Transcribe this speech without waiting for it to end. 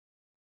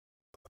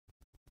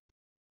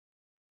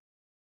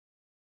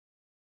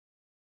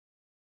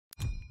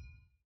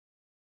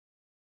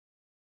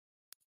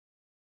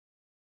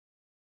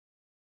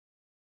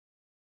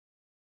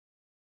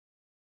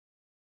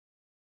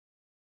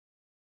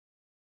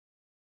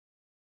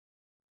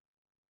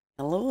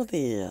Hello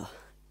there.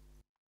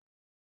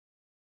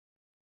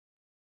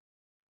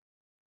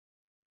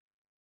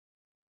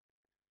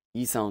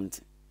 You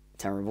sound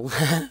terrible.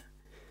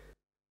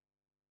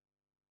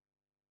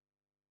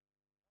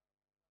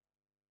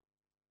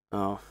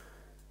 Oh.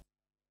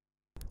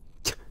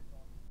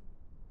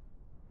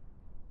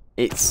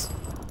 It's...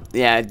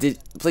 Yeah,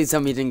 please tell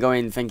me you didn't go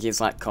in thinking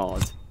it's like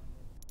COD.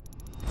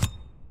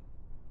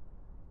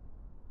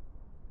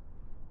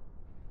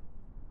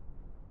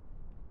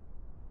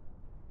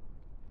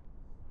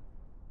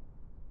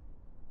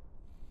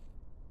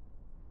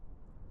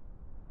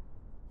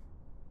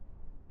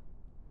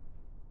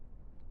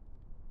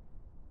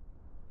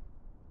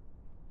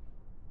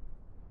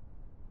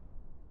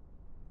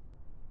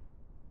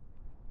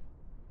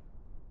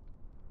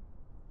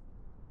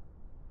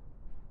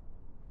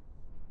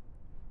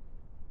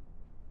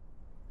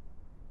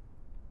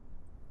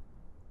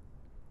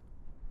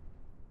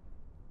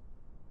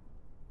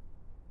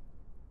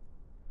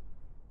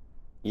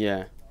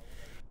 Yeah.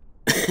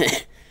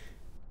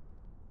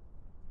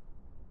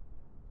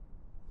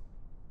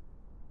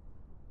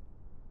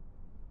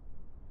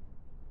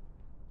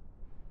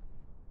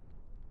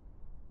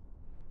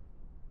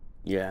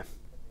 Yeah.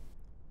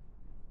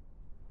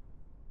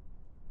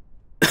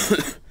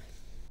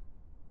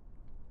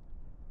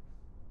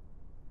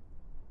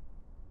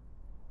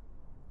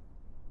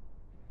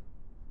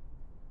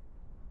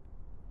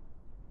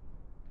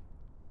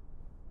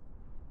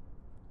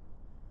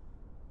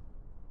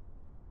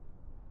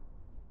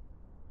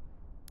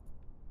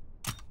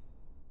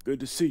 Good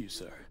to see you,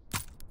 sir.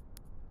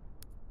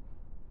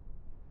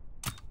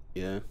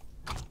 Yeah.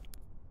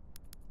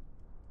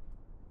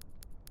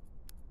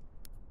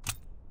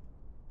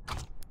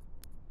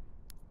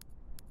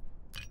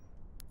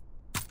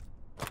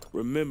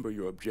 Remember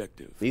your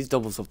objective. These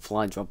double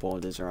supply drop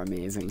orders are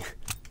amazing.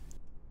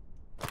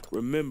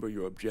 Remember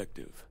your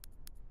objective.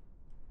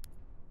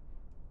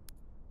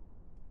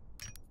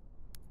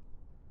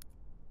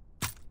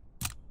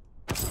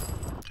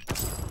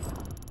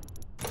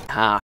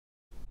 Ha.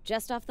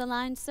 Just off the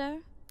line, sir?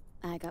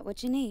 I got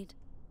what you need.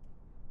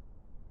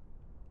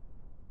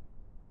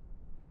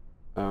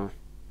 Oh.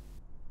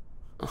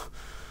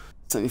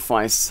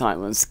 75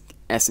 silence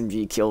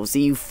SMG kills. Are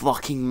you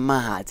fucking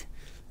mad?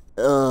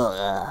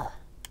 Ugh.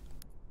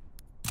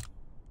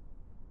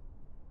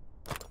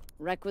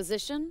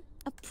 Requisition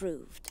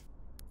approved.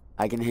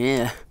 I can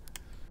hear.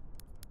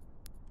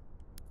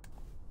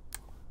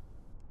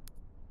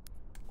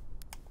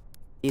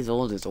 These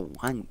orders are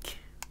wank.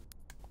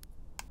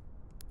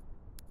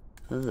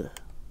 Ugh.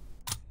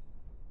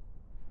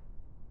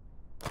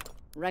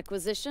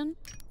 Requisition?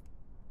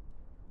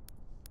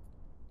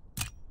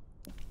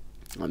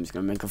 I'm just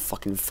gonna make a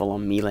fucking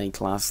full-on melee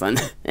class then.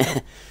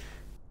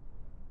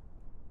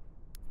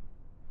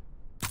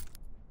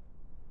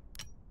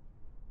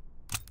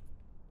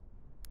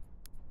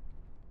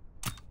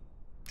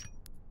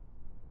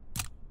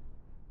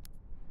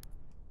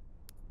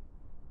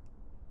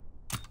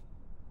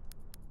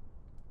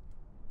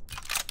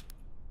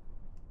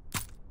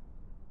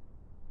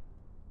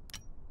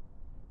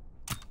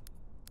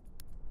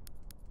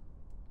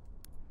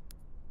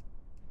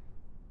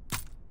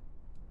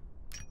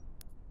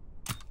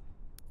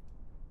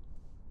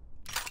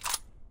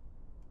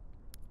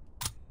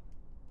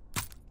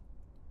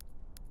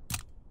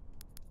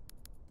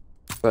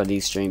 For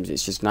these streams,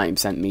 it's just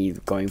 90% me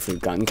going through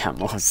gun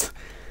camos.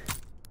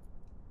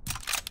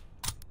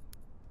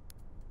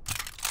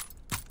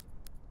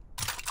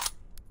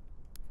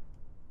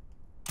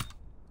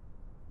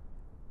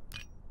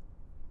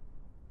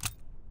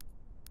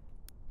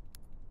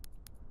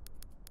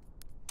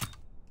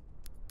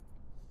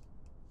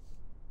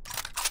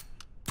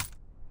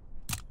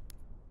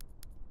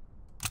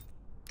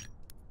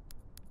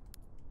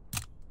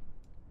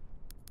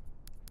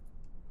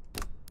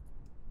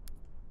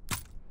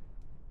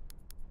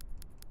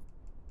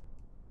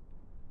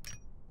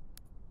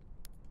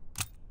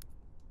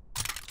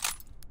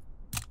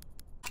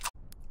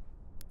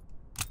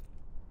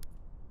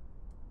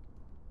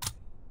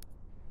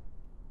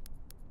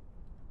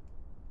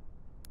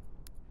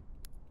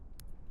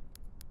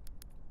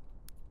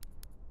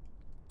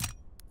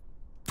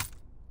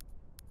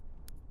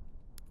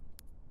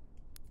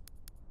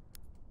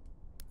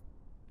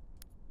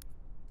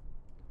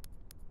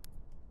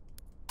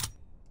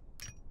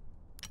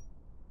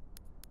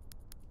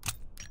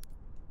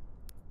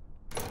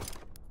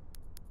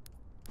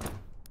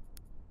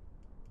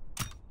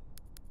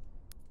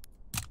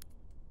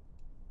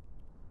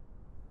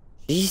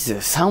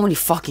 Jesus, how many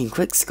fucking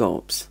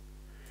quickscopes?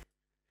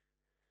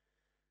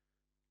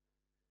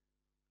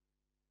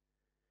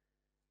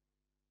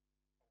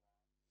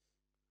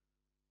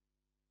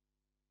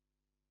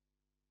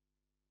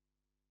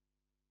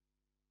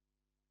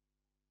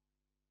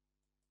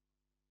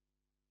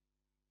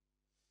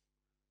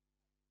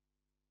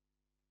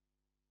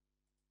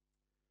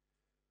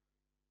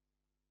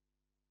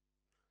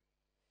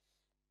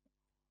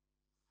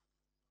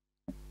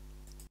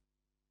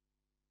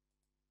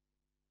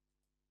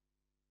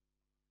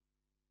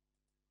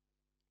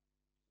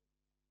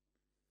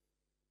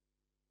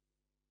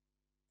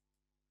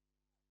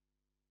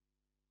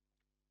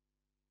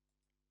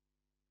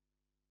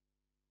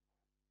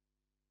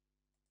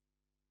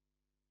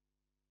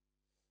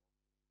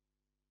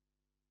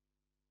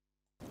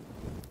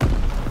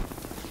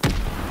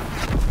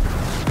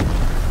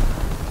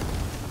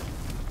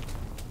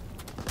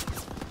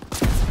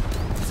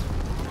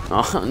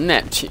 Oh,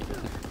 Neptune.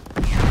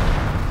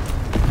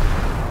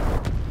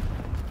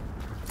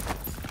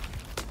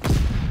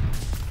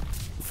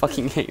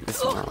 Fucking hate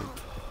this round.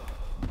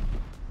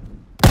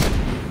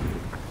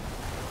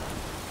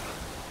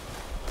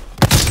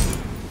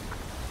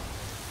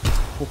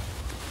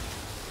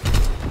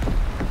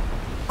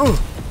 Oh.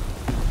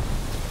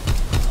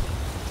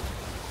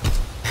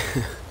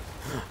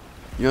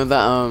 You know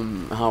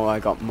that how I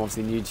got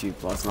mostly on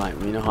YouTube last night?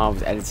 You know how I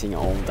was editing it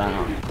all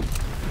down?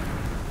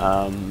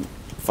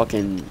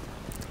 Fucking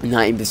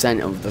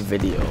 90% of the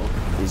video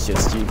is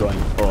just you going,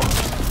 oh.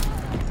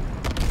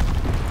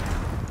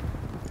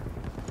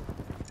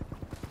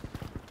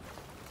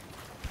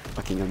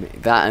 Fucking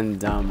amazing. That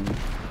and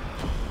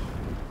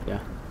yeah.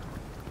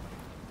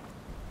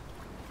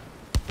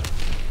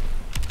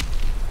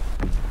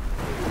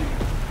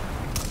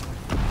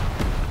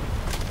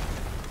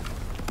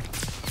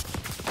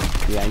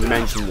 Yeah, you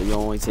mentioned that you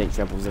only take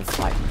triples if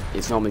like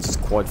it's normally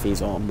just quad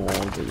fees or more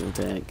that you'll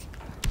take.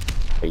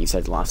 But you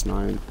said last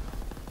night.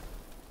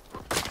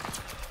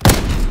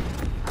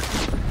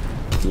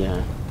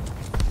 Yeah.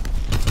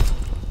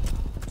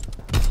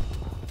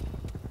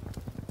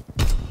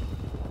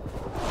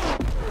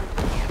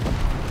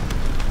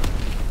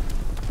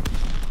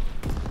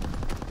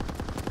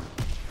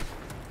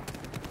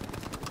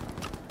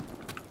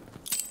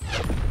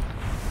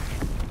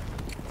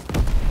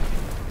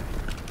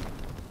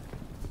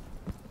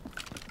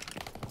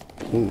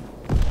 Ooh.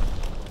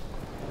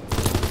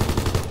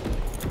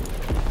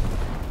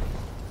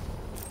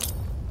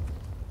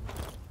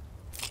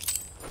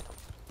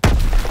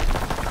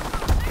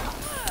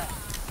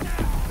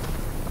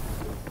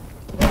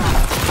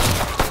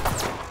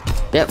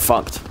 Get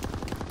fucked.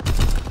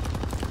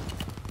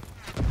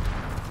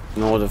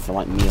 In order for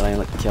like melee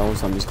like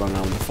kills, I'm just going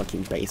around with a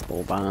fucking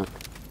baseball bat,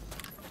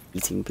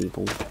 eating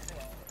people.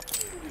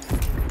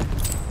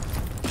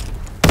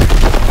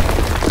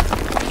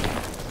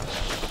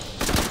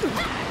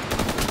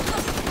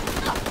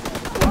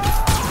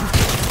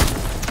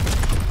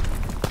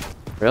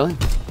 Really?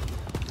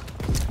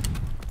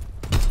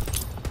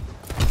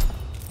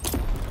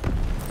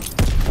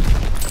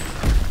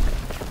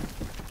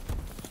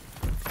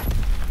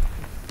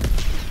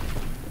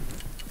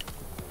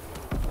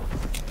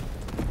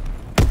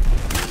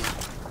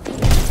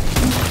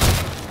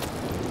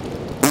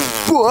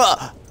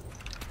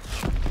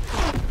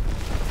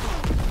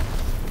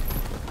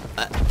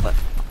 I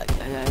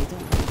don't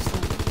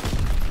understand.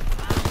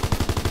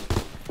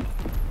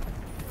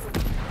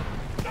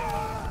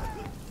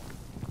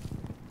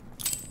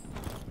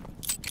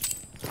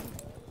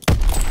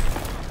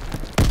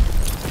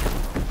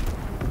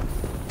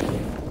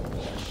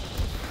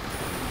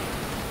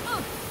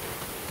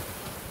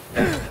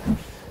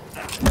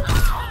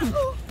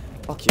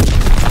 Fuck you.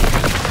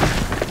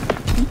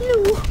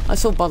 No. I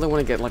so badly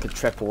want to get like a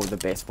triple with the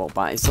baseball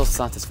bat. It's so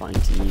satisfying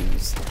to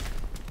use.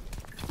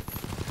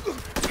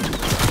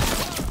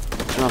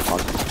 Oh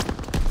fuck.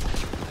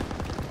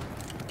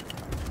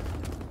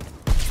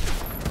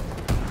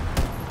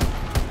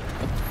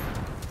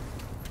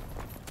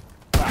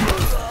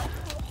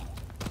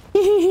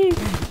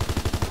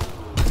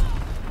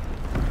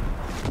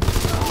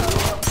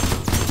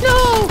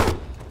 No!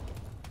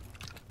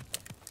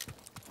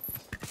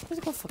 Where's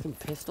it got fucking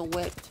pistol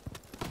whipped?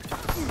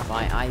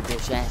 By I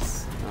bitch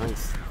S.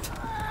 Nice.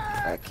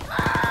 Frick.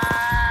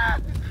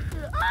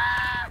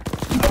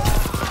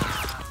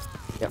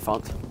 Get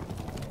fucked.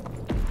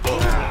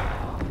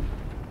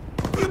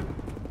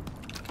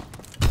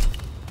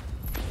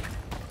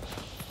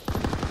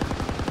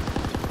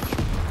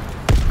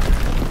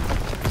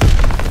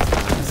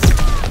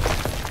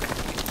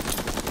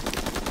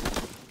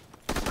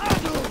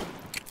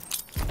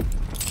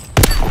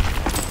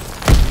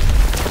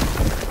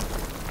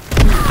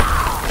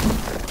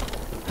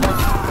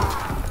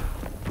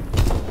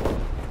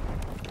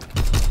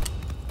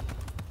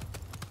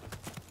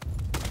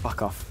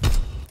 Fuck off.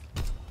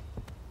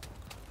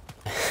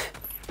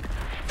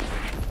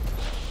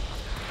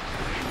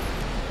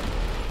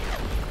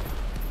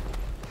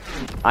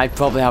 I'd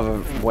probably have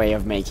a way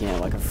of making it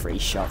like a free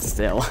shot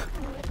still.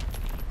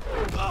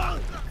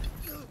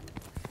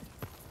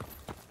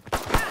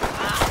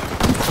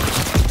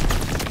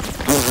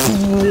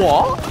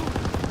 What?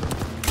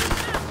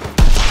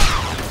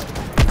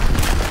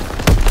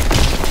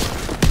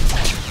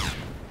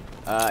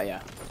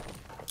 Yeah.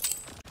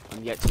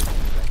 I'm yet to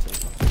regret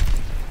it.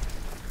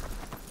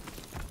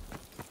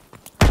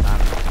 I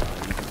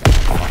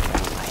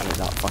hate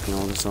that fucking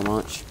order so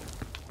much.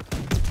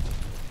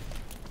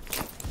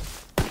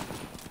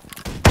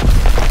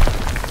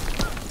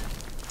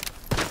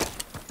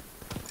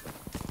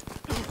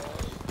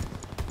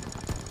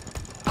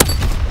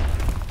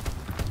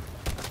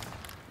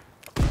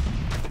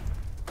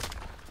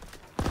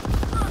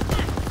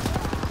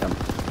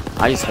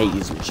 I just hate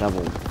using a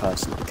shovel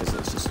personally because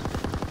it's just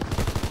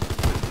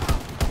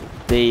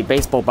the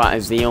baseball bat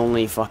is the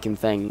only fucking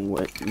thing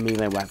with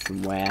melee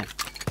weapon where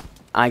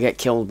I get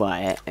killed by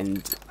it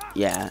and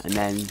yeah, and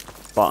then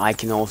but I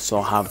can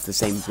also have the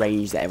same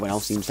rage that everyone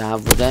else seems to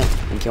have with it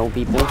and kill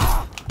people.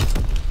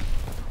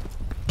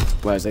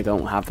 Whereas they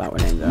don't have that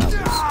with any of the others.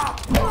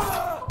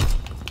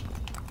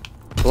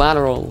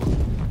 Lateral.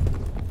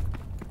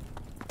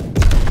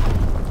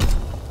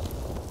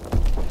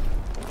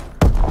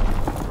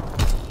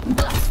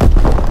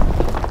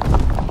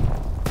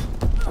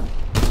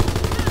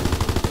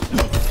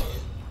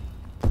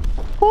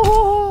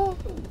 Oh,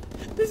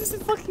 this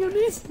is fucking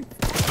amazing.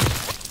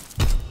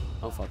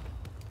 Oh fuck.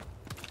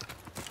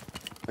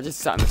 I just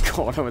sat in the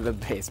corner with a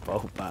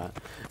baseball bat.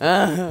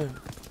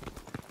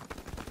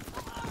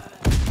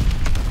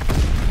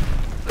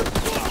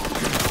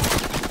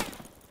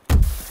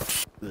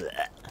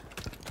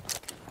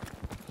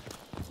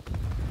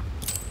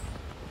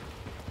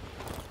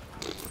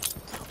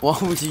 Why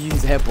would you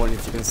use airborne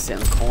if you're gonna sit in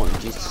the corner?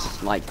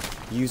 Just like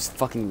use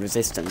fucking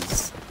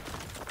resistance.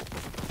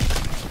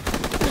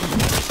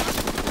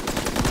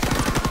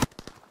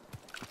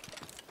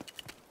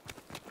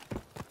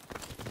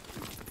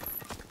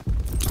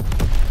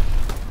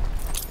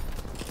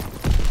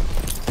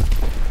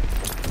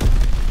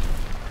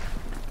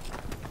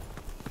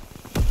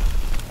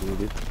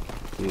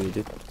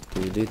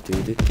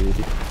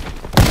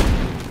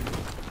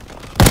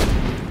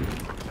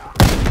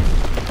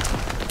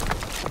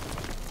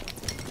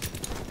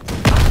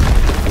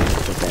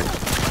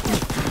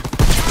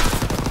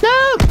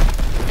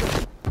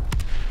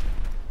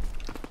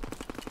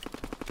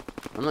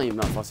 I'm not even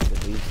that fussy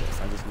to leave this,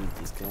 I just need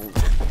these kills.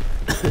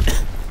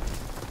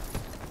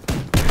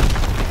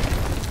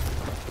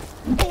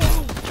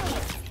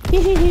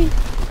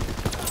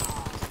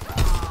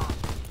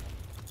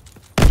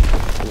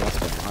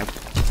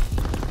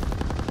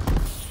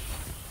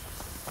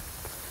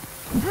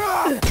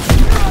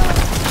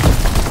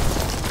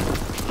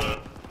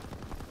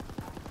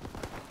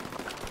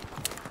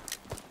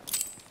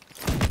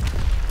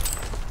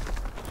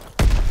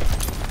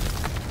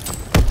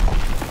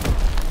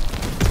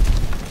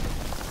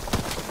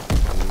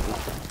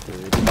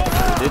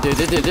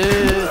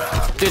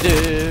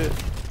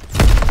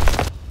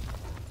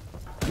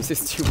 This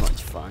is too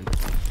much fun.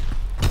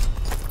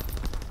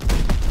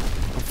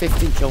 I'm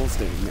 15 kills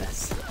doing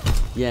this.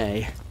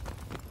 Yay.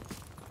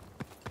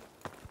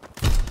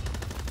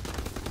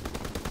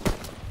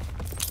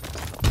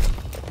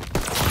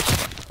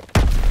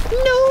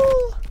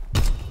 No!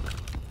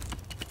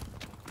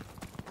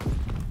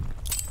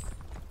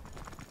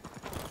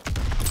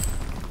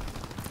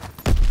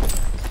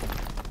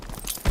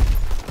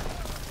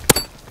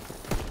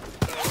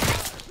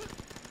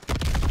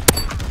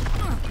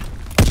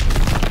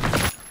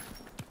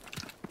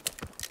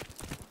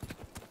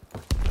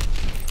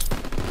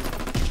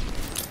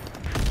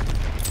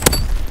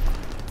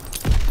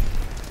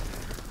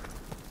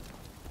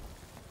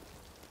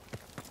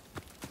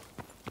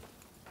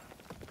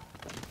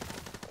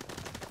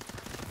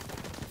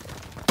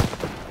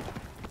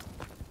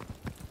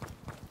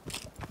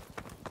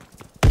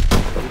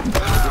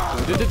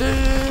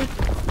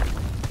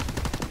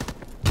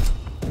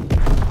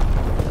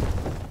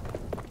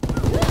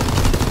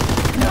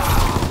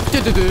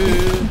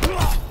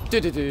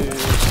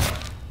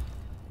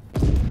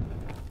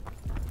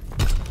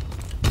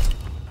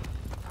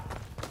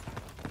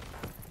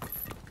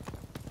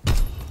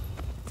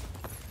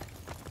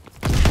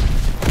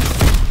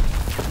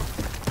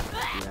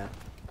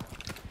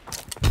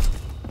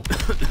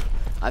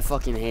 I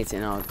fucking hate it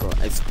in hardcore,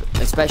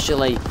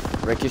 especially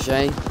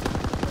Ricochet,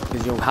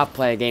 because you'll have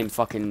play a game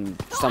fucking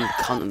some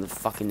cunt in the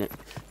fucking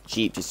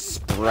Jeep just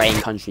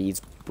spraying country he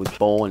was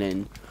born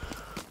in.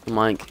 I'm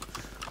like,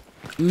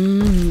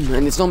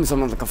 and it's normally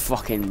something like a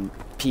fucking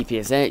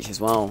PPSH as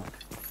well.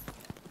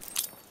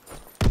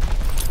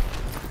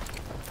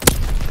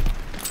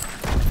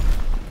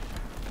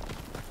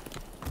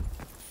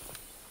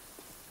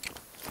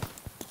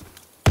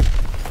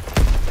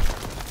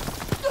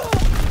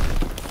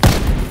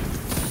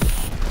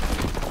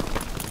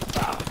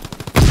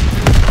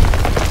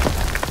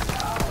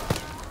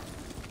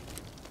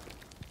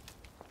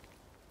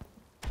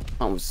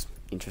 That was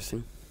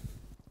interesting.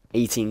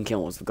 18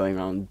 kills for going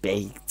around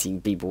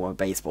baiting people with a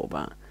baseball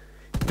bat.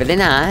 Really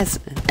nice.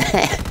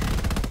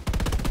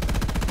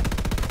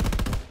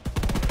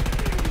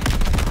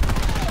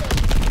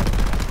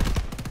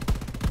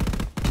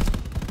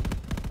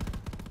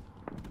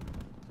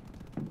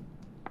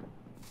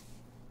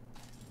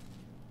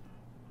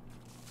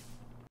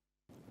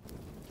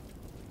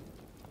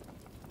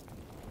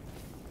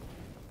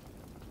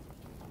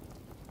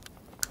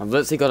 I've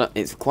literally got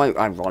it's quite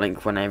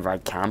ironic whenever I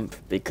camp,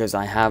 because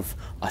I have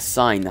a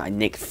sign that I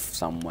nicked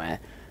somewhere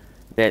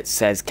that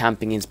says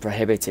camping is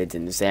prohibited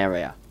in this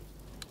area.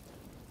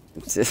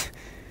 It's just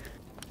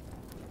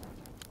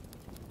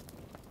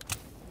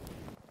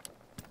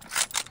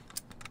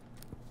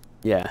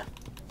yeah.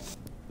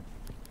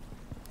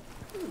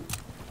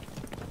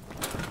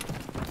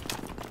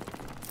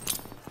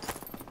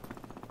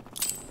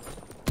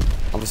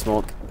 Have a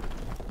smoke.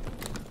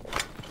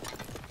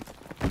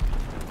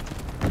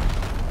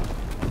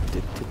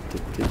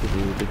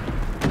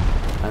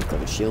 I've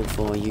got a shield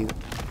for you.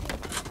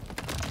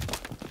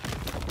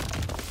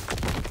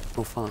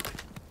 Oh fuck.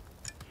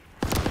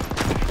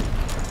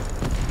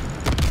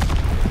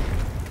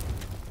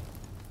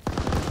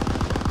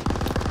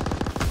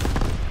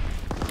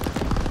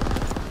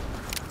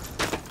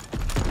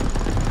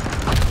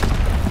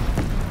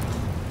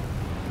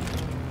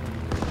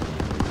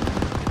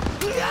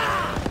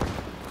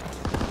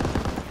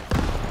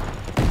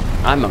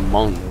 I'm a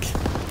monk.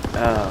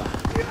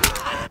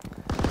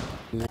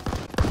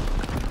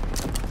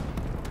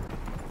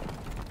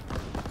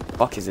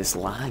 Fuck is this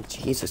lag?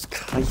 Jesus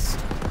Christ.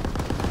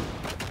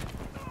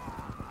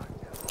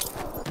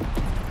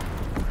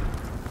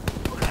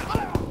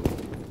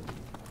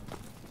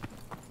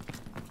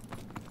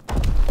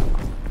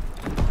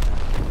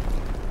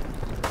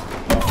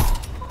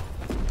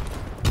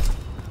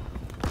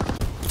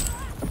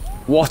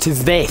 What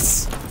is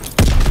this?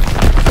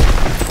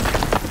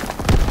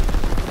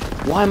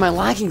 Why am I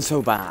lagging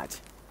so bad?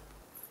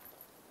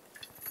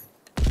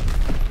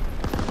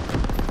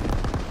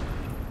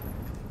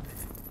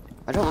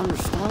 I don't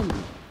understand.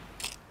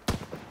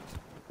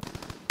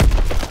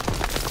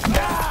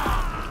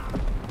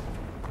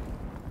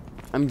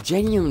 I'm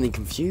genuinely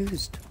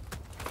confused.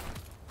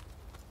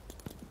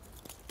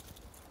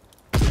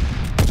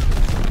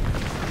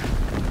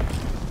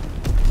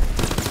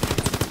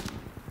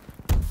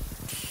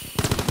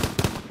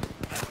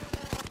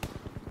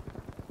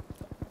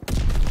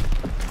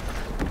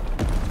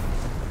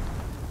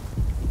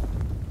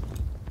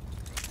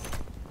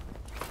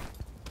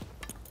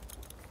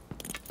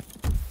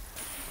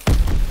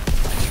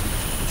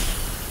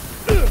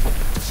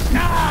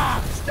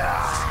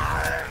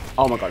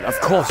 Oh my god, of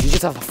course, you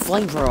just have a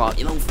flamethrower out,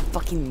 you know,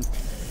 fucking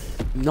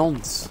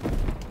nonce.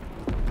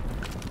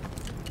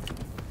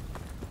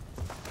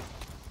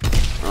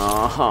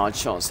 Oh, hard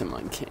shots in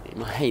my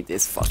game. I hate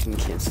this fucking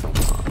kid so much.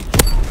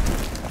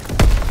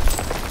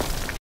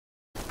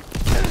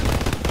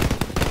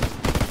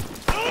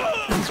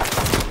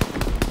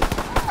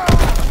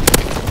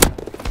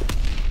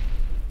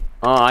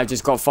 Oh, I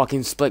just got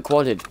fucking split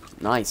quadded.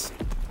 Nice.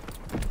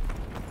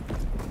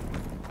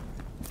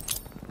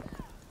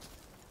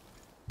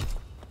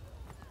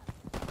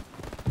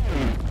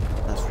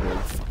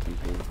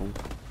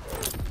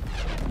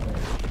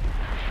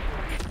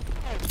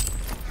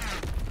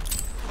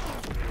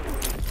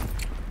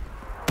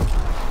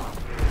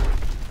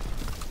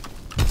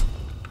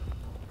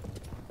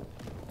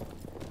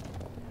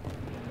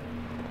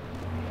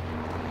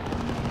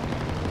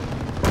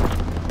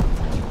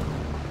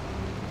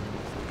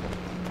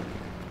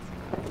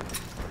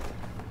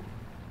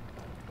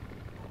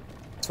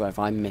 So if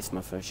I miss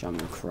my first shot, I'm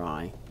gonna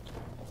cry.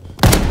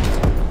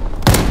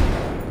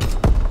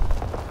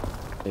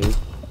 Dude.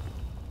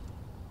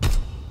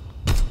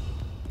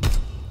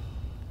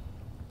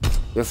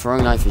 Your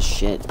throwing knife is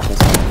shit. Piss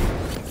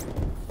off.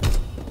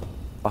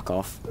 Fuck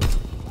off.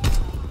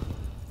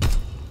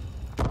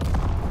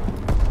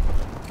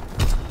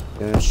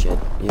 You're shit.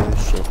 You're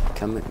shit.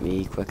 Come with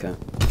me quicker.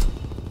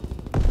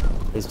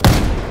 Please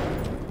don't.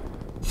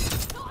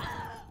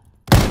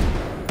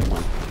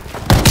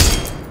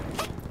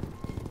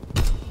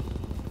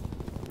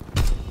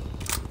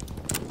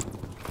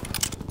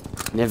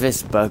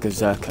 Nivis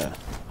Bergerzerker.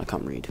 I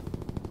can't read.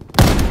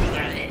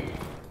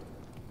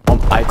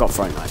 Oh, I got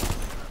throwing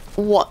knife.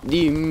 What do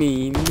you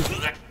mean?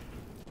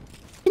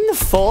 In the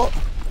foot?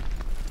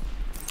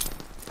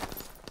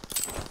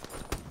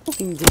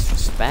 Fucking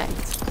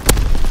disrespect.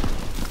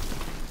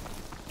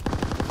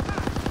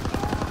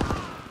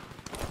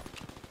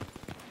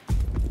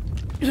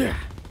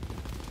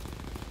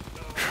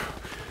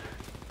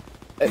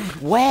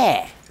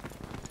 Where?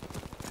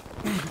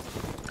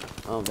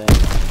 Oh, there you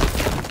go.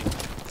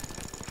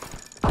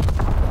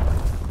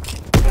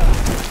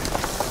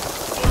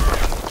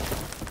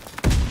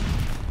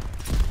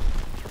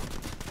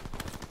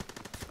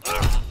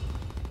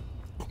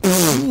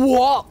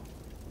 What?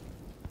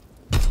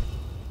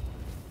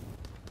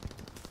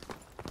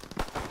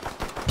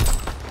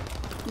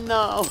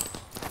 No.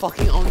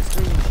 Fucking on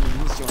screen,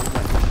 please, John.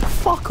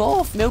 Fuck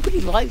off.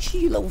 Nobody likes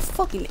you, you little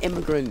fucking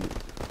immigrant.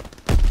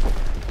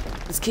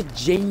 This kid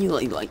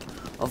genuinely, like,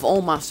 of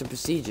all master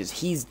procedures,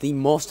 he's the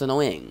most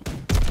annoying.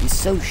 He's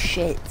so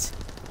shit.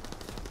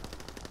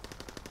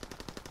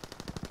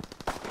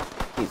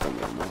 Please don't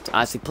be on my team.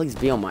 Actually, please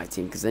be on my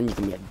team, because then you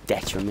can be a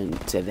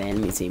detriment to the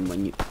enemy team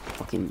when you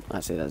fucking...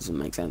 Actually, that doesn't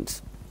make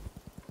sense.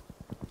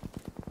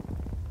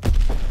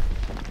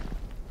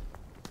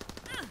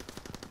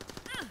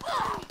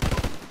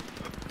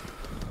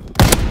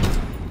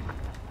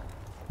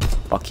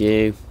 Fuck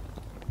you.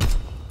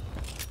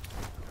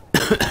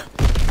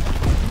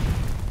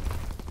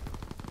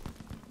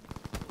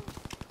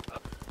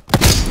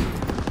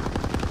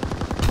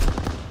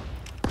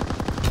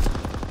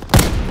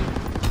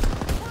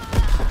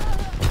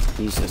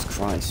 Jesus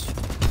Christ.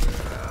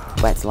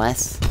 What's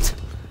less?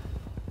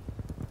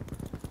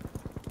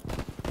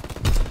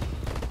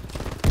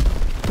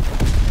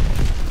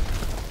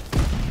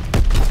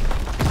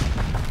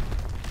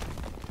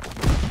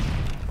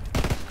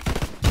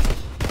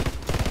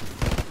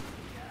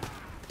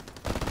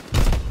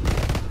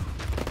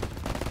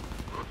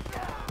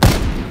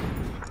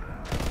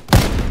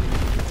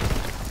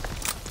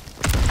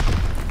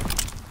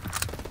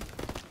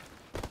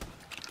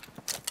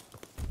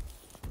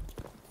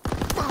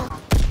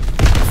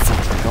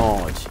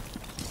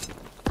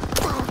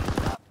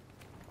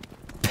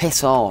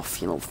 Piss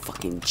off, you know,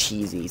 fucking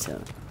cheese eater.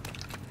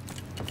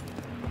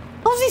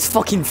 How's this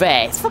fucking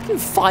fair? It's fucking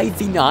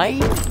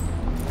 5v9.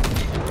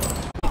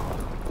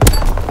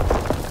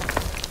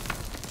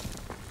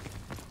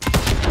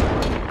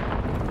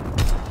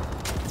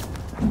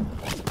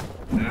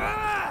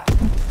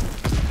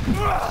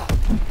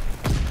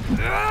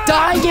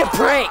 Die, you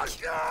prick!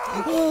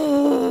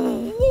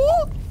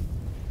 What?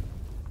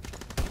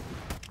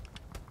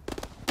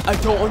 I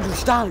don't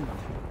understand.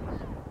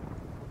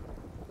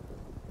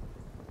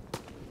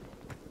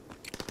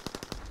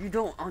 You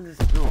don't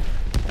understand.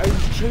 I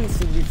was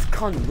chasing this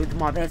cunt with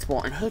my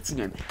baseball and hitting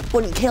him.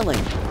 Wouldn't kill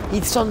him. He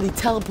suddenly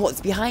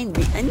teleports behind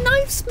me and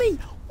knifes me.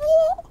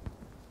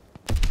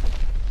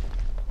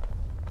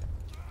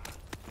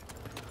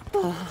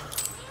 What?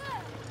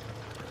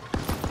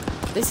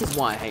 This is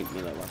why I hate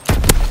melee weapons.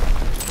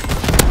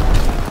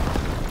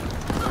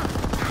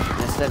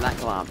 Let's let that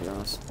go out, to be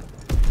honest.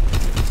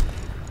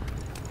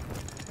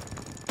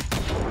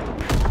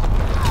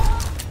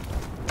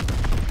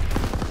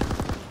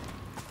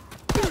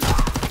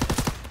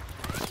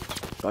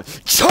 God.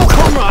 Choke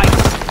on right!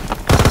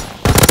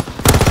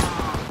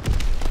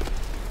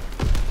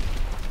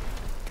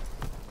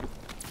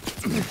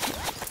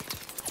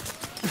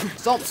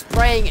 Stop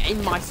spraying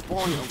in my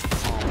spawn.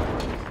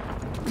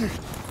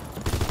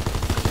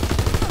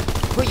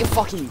 Put your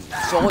fucking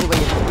sword away,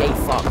 you gay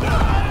fuck.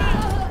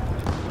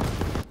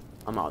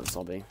 I'm out of this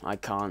lobby. I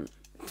can't.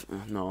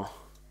 No.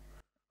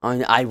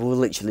 I will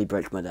literally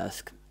break my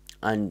desk.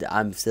 And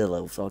I'm still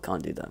ill, so I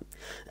can't do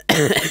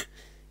that.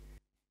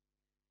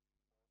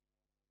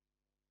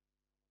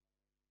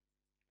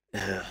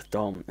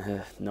 Don't.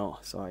 No,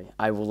 sorry.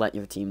 I will let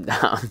your team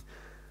down.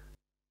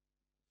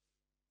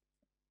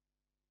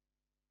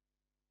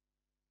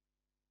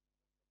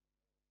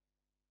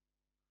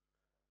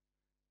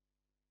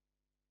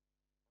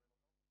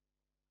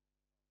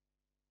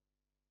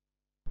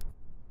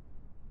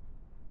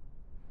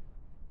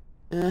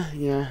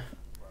 Yeah.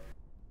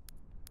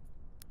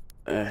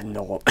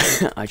 No.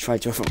 I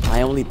tried to.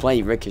 I only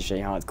play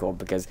Ricochet hardcore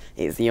because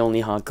it's the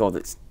only hardcore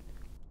that's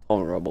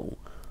tolerable,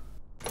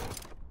 to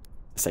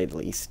say the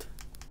least.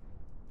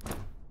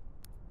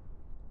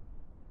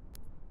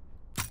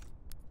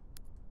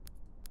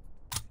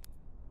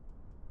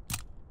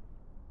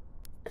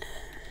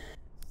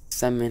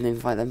 Send me an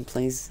invite then,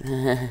 please.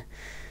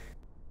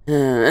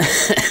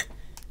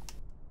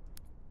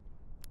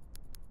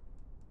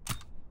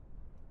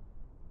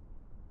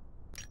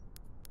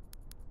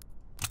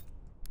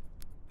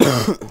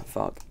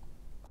 Fuck.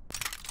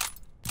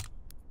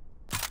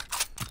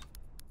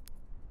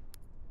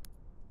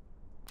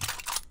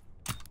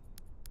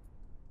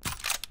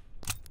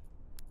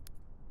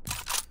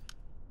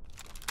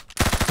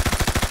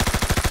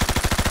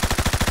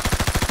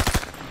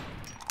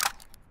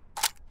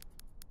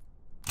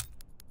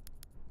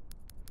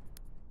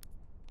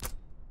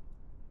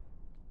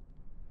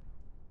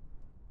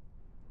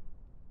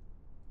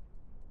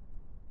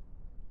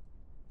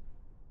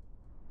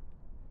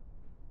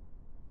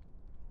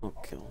 Oh,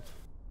 God.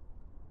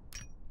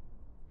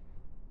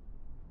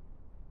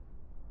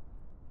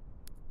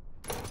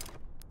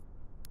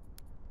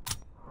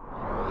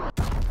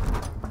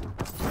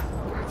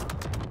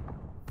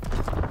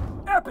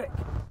 Epic!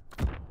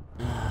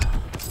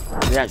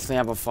 We actually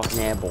have a fucking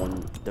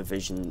airborne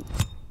division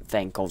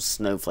thing called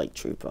Snowflake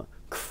Trooper.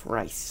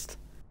 Christ.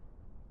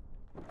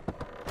 I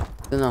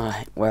don't know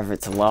whether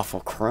to laugh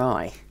or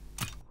cry.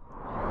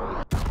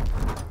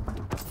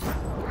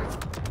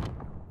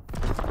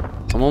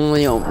 I'm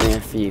only opening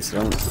it for you, so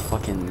don't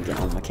fucking get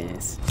on my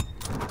case.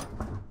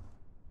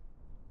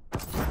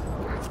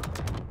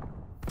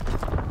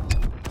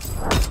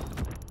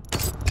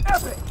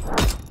 Epic!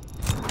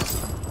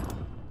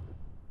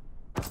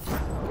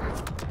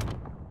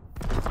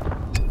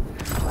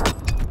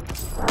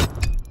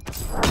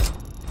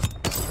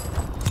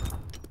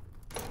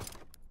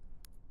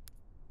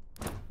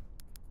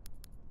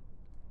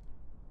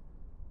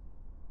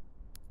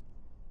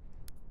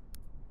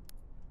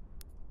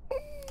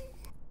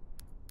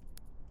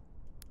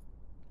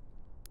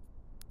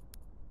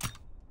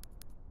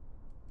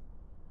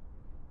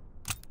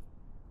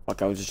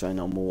 Fuck, I was just trying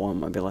normal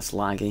one, might be less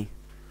laggy.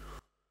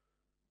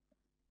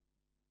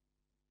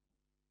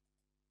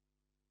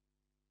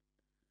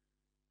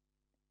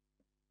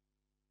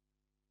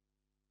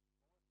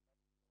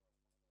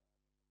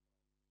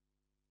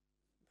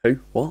 Who?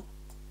 What?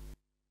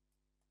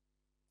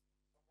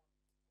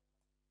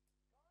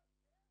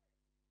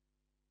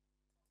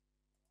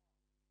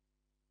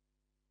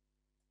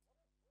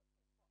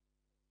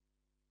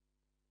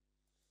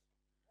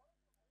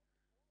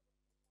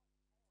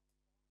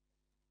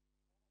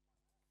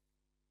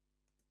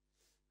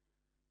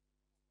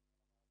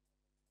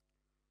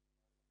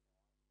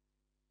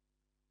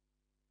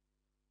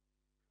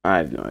 I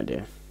have no idea.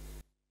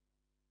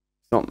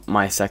 It's not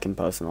my second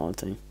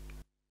personality.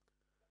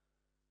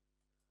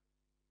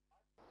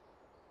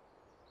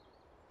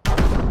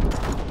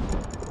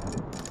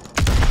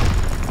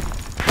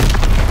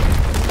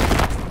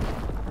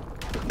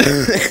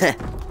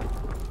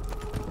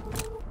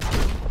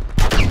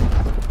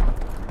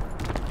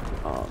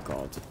 Oh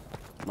God.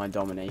 my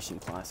domination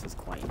class is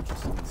quite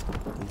interesting.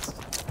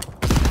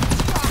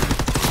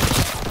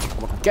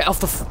 Get off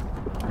the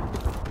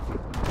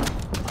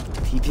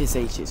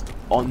PPSH is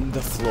on the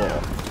floor.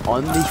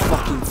 On the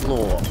fucking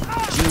floor.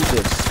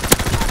 Jesus.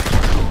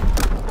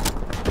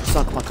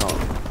 Suck my cock.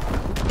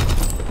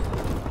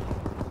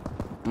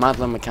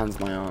 Madeline McCann's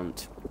my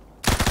aunt.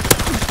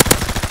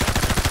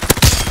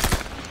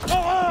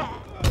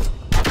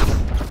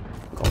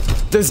 God.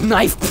 There's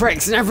knife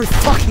pricks in every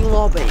fucking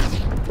lobby!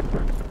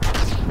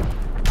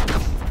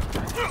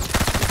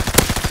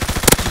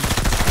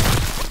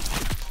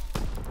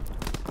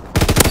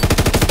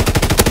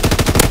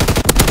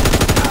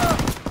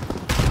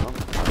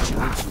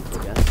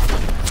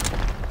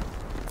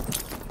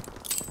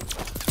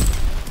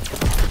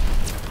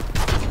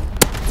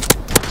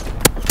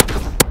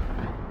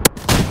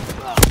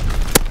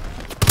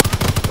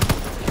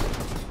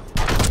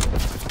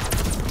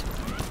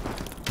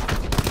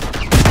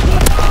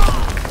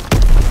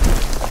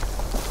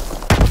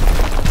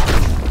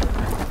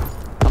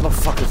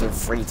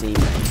 Free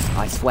teammates.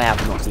 I swear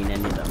I've not seen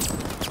any of them.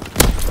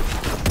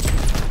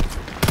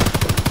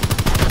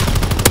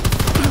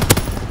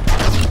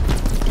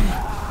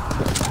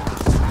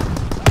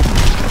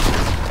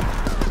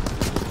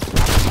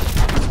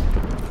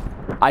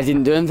 I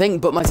didn't do anything,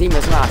 but my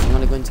teammates laughed. I'm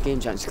gonna go into game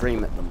chat and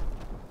scream at them.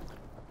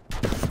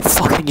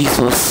 Fucking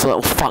useless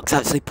little fucks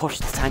actually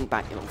pushed the tank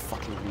back, you little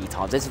fucking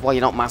retards. This is why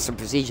you're not master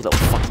procedure, little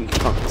fucking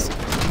cunts.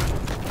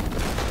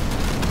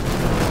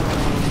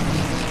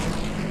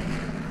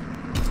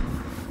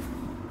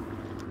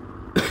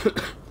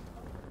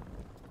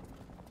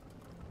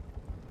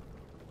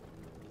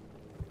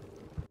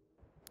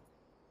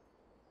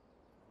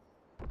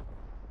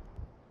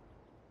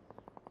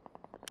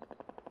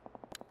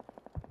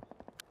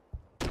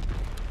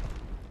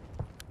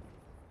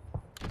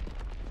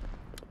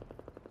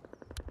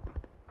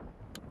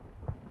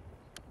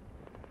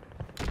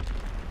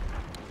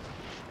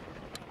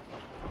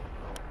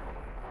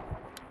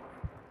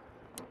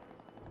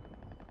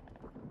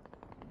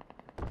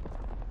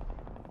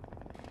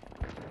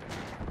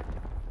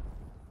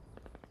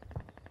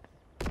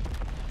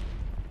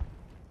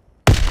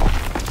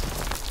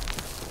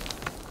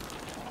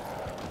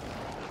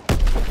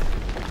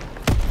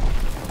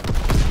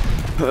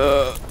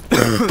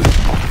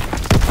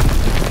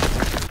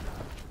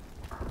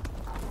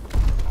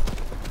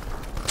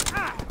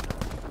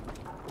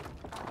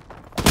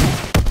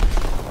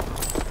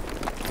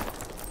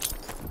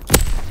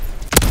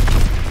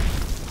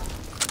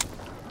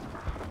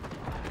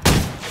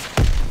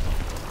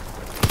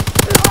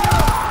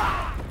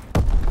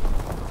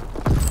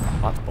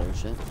 That's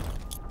bullshit.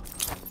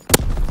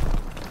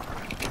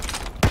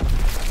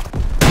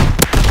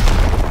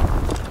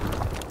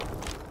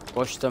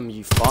 Push them,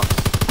 you fucks.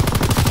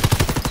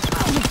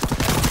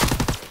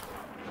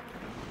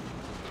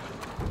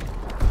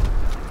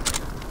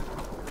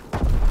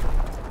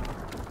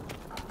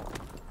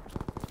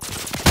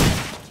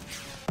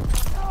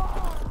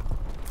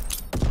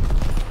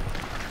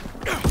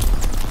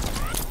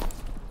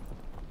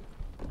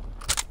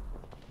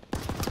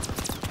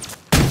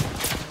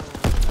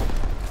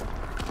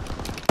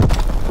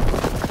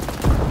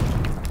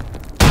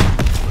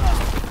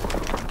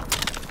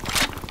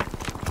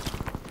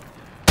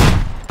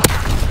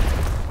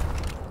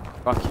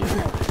 Fuck you.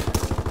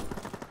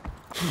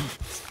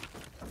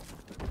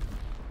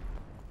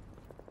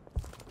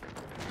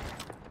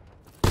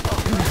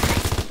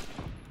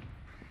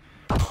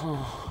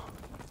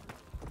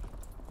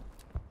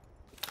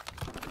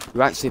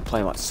 You actually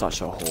play like such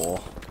a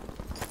whore.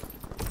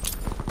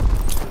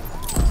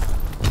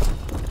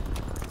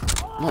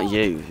 Not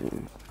you.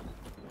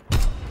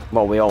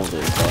 Well, we all do,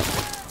 but...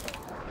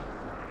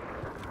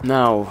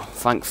 No,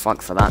 thank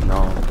fuck for that,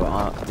 no.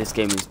 But this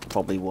game is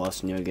probably worse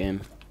than your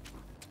game.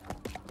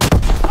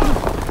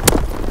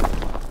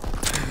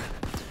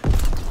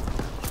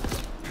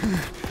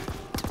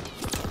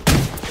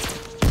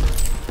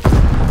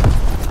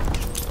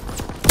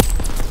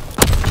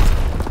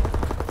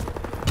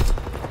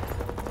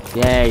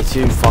 Yay,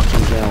 2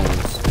 fucking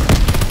kills.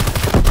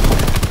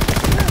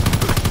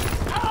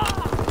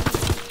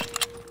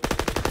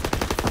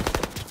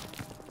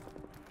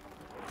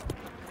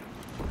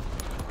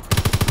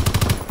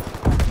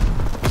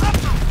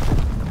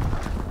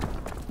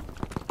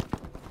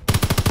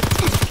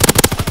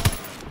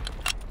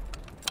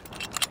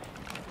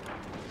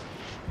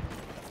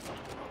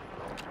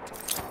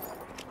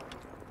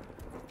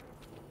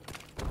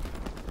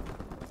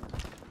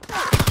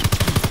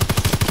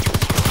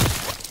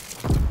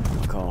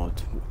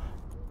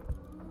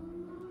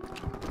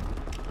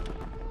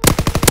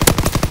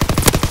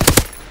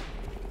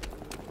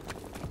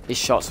 These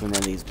shots were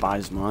nearly as bad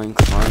as mine,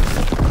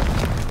 Christ.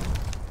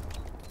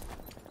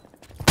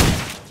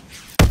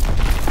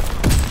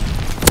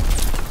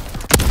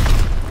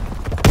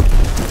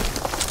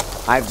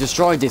 I've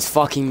destroyed this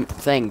fucking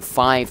thing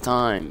 5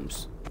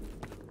 times.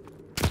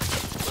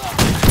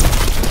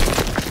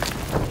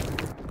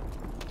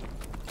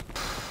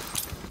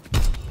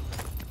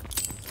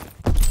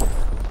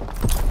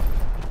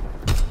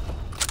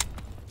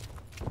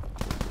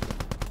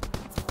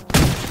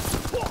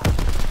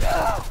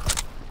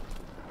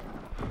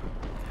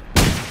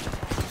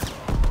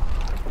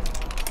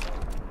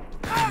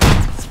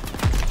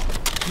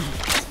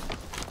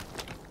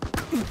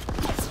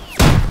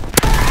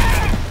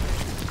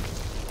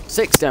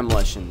 6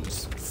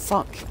 demolitions.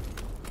 Fuck.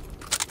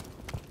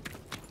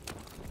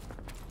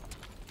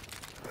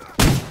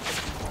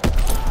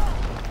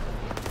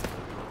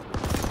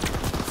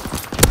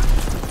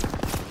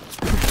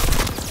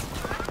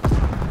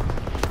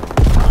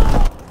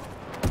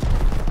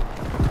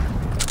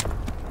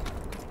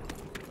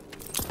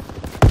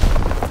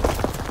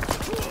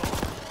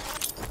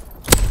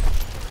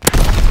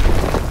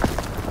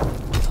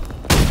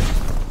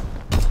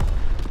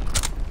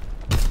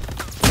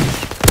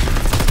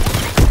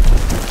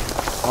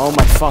 Oh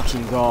my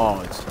fucking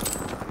god.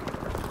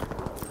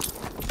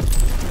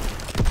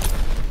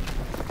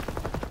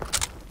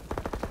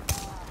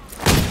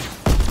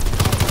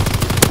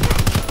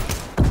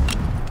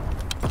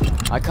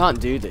 I can't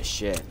do this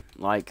shit.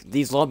 Like,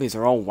 these lobbies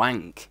are all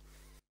wank.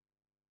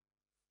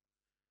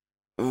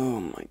 Oh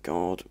my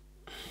god.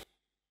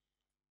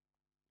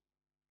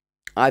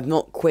 I've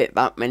not quit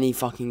that many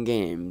fucking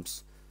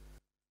games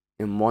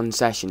in one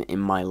session in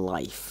my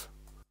life.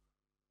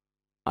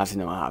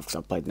 Actually, no, I have, because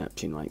I've played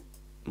Neptune, like,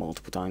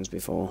 multiple times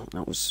before.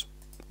 That was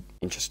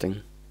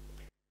interesting.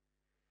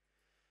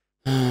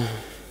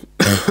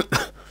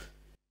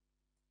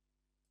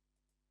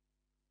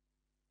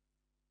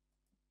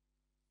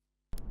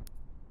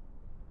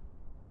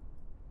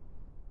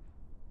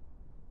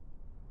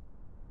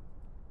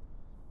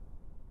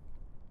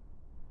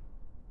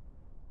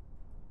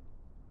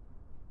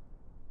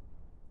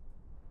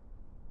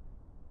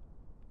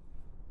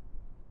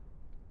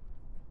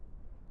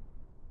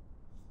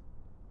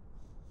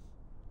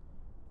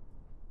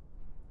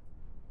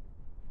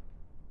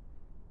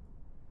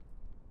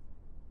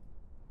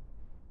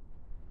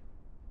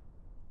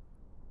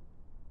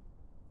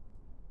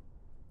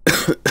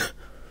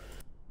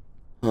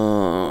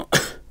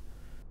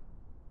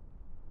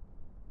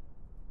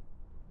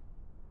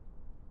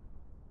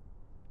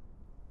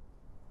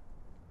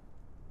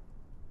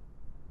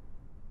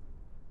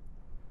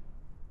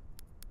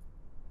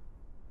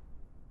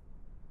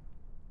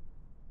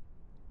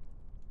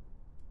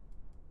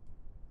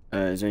 uh,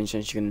 is there any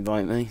chance you can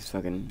invite me so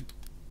I can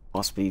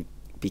possibly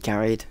be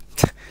carried?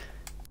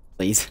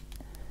 Please.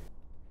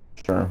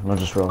 Sure, I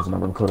just realized I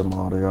never included my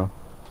audio.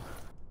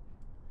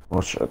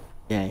 Oh shit.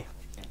 Yay.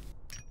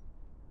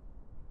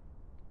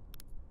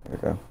 There we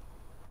go.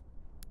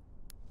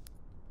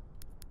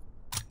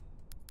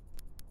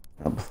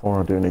 Now, before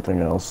I do anything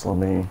else, let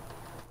me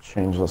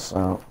change this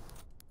out.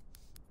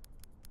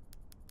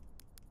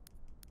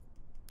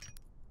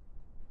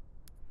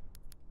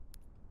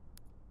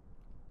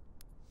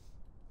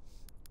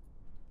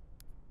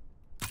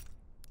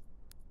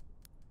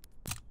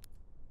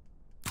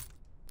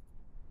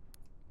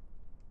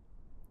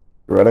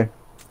 You ready?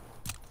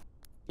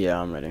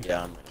 Yeah, I'm ready.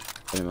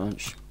 Pretty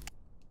much.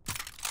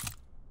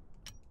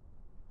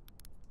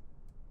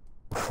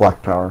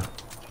 Flak Power.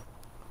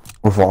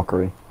 Or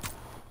Valkyrie.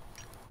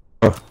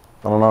 I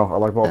don't know, I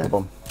like both of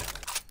them.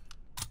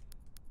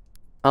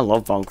 I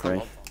love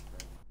Valkyrie.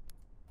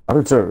 I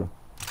do too.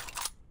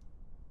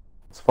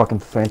 It's a fucking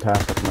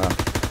fantastic map.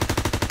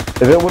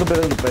 If it would have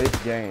been in the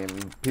base game,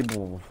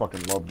 people would have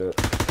fucking loved it.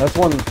 That's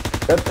one.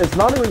 It's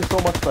not even so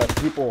much that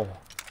people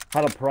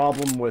had a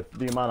problem with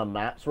the amount of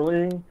maps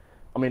releasing.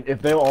 I mean,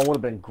 if they all would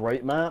have been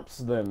great maps,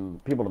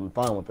 then people would have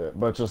been fine with it.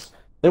 But it's just,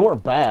 they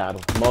weren't bad,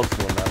 most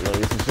of them at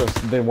least. It's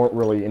just, they weren't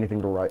really anything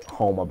to write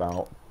home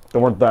about. They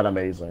weren't that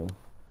amazing.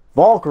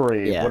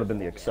 Valkyrie would have been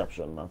the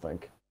exception, I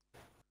think.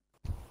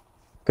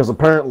 Because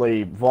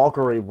apparently,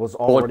 Valkyrie was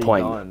already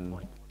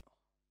done.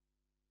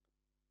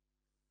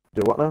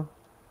 Do what now?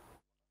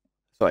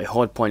 Sorry,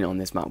 hard point on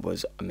this map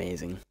was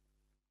amazing.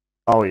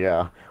 Oh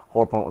yeah,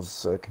 Hardpoint was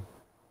sick.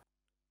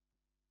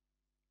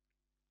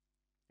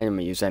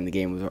 Anyway, you were saying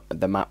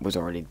the map was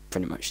already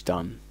pretty much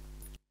done.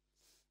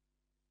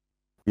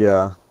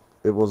 Yeah,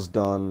 it was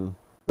done.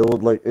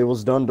 It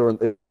was done during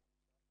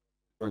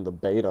the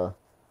beta.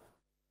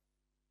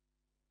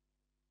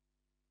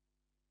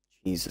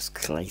 Jesus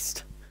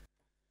Christ.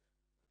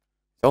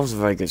 It's also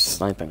very good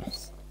sniping.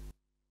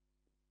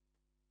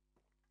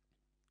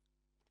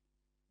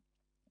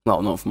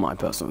 Well, not from my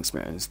personal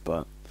experience,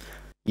 but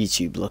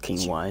YouTube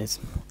looking wise.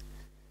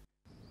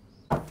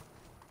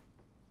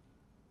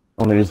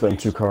 Only use them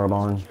 2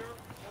 carbine.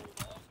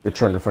 Your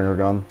trigger finger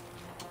gun.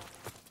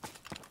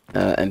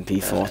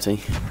 MP40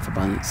 for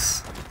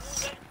bants.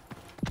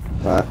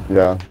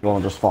 Yeah, you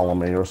wanna just follow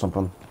me or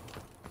something?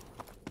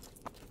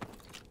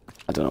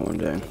 I don't know what I'm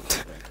doing.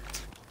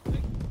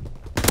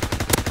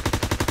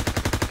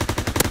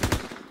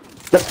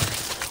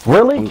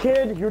 Really,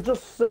 kid? You're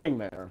just sitting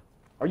there.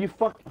 Are you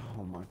Oh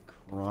my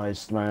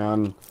Christ,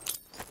 man.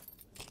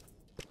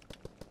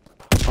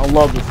 I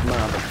love this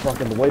map. It's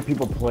fucking the way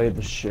people play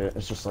this shit.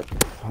 It's just like,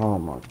 oh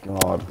my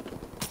god.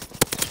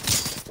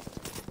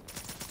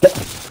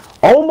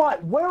 Oh my,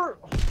 where?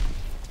 Of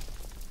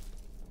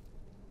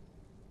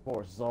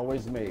course, it's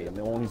always me. I'm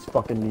the only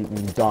fucking need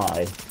to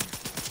die.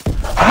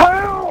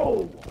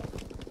 How?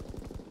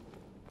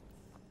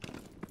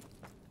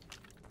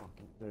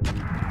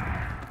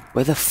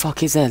 Where the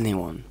fuck is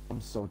anyone?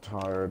 I'm so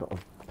tired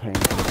of paying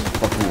for this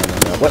fucking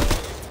internet. What?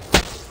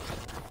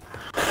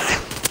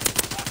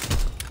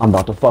 I'm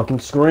about to fucking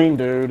scream,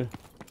 dude.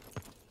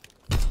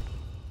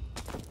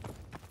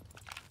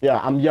 Yeah,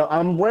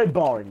 I'm red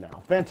barring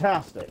now.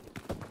 Fantastic.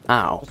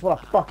 Ow. That's what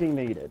I fucking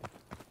needed.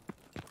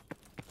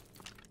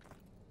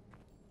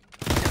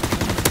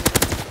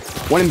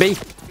 One in B.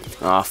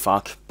 Ah,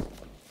 fuck.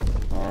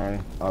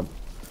 Alright, I'm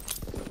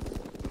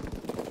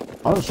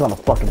just trying to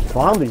fucking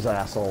find these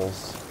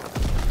assholes.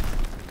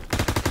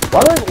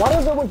 Why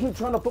does everyone keep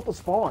trying to flip the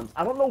spawns?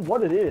 I don't know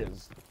what it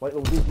is. Like,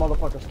 these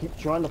motherfuckers keep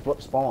trying to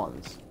flip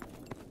spawns.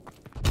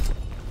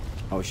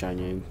 I wish I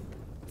knew.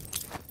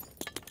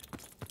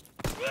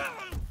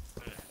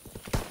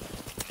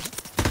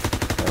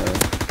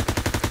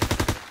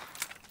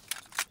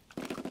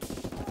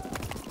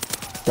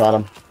 Got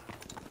him.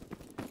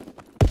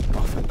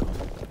 Oh, thank God.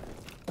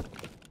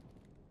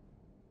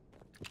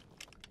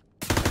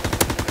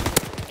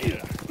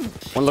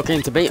 One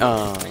looking to beat.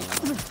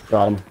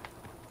 Got him.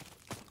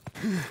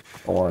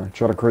 Or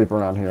try to creep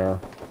around here.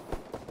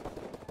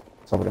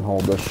 So we can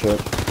hold this shit.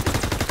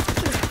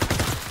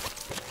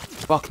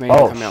 Fuck me,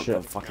 Oh, coming out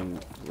shit. the fucking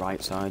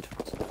right side.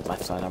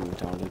 Left side, I'm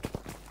retarded.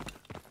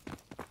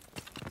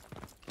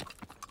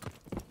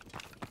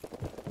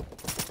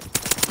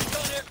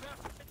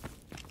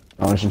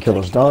 Mission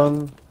killer's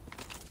done.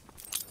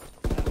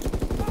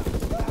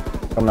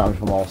 Coming at me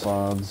from all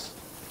sides.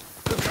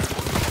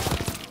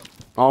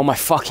 Oh my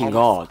fucking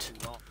God.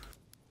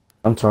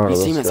 I'm tired You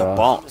of seem this as guy. a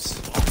boss.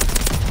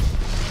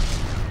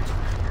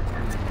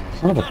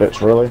 Son of a bitch,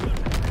 really?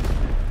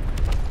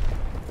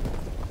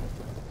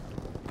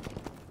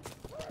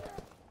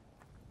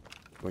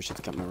 Wish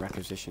I'd get my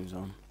requisitions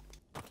on.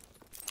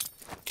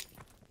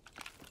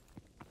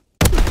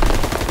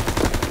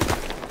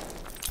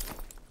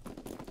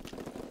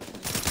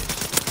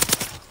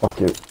 Fuck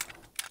you.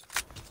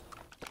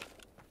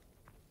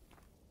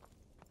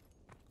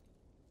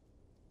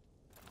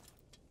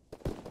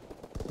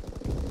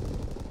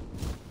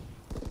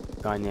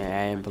 Guy near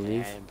A, I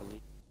believe.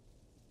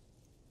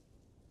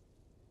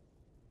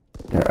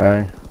 Yeah,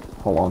 A.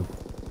 Hold on.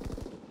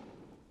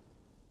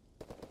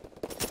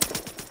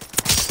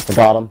 I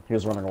got him. He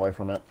was running away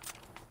from it.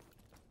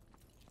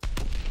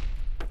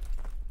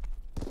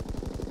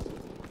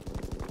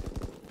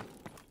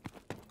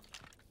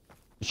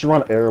 You should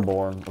run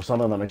airborne, or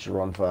something that makes you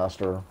run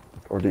faster.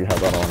 Or do you have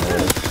that on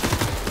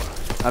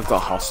already? I've got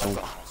hustle.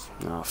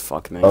 Oh,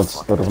 fuck me.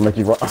 That doesn't make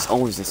you run. It's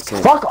always this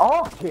kid. Fuck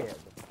off, kid!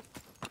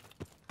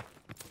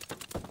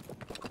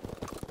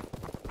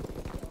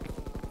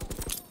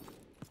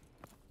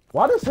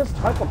 Why does this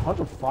type of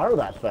hunter fire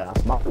that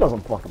fast? Mine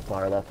doesn't fucking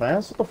fire that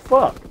fast. What the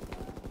fuck?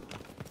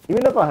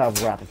 Even if I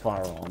have rapid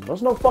fire on,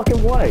 there's no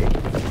fucking way.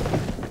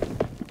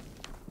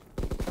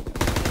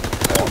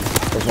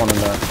 There's one in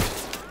there.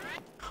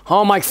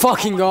 Oh my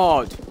fucking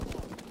God!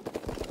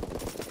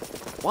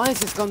 Why has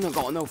this gun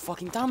got no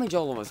fucking damage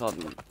all of a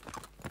sudden?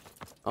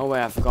 Oh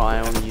wait, I forgot I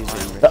only use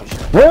it in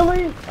ricochet.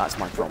 Really? That's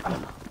my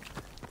problem.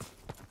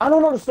 I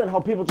don't understand how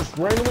people just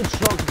randomly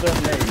chunk their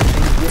names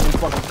and really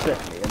fucking sick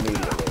me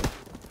immediately.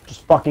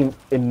 Just fucking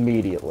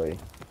immediately.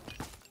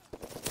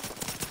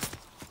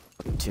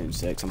 2 and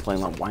 6, I'm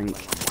playing like wank.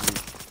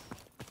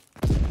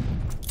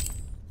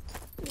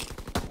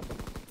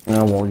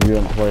 Yeah, well, you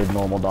haven't played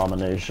normal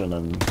domination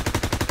and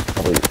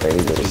probably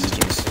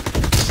ages.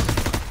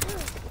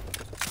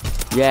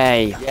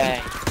 Yay!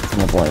 Yay! I'm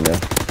not playing you.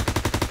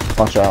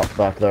 Watch out,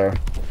 back there.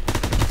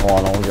 Hold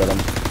on, I'll get him.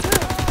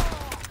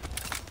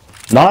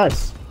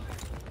 Nice!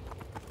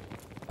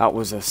 That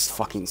was a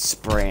fucking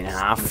spray and a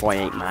half,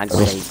 48 man.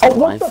 Oh,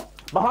 what the?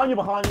 Behind you,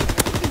 behind you!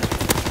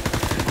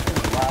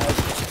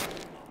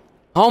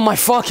 Oh my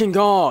fucking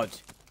God!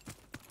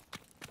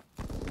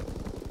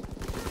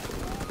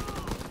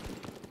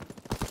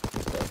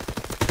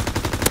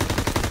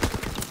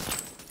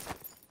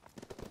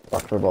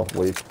 Fuck, they're both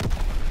weak.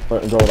 Go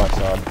that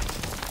side.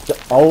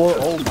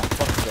 Oh my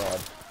fucking God.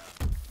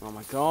 Oh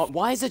my God,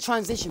 why is the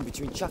transition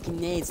between chucking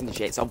nades and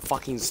shit so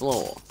fucking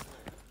slow?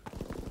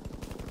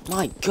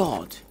 My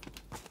God.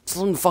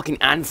 Some fucking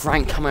Anne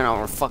Frank coming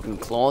out of her fucking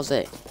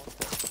closet.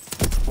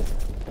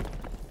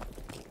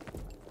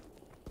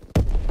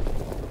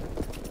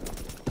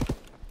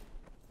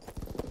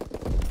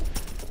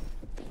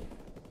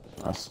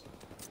 Nice.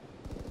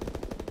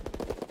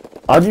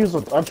 I'd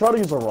try to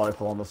use a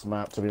rifle on this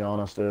map, to be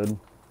honest, dude.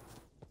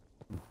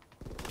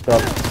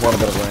 Got quite a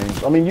bit of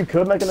range. I mean, you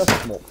could make an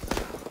estimate.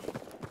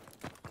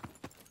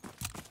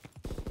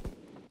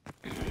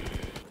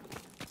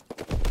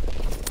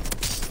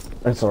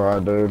 It's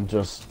alright, dude.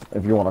 Just,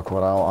 if you want to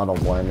quit out, I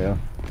don't blame you.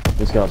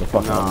 These guys are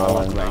fucking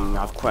annoying.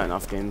 I've quite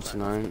enough games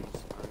tonight.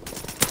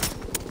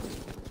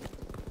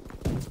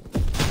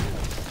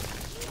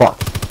 Fuck.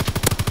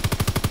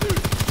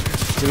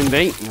 2 and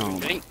 8? No.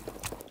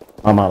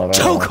 I'm out of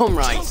ammo. Choke 'em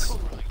right!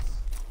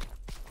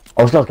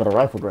 Oh, this guy's got a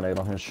rifle grenade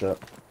on his shit.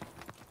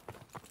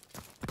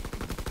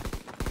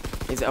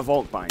 Is it a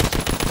Volk bind?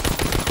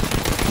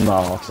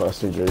 No, it's a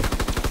STG.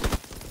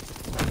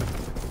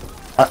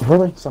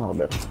 Really? Son of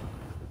a bitch.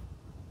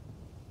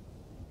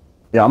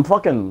 Yeah, I'm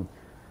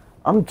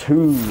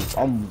too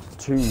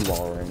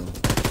lowering.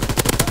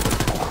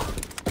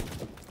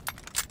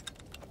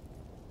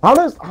 How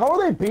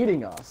are they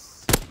beating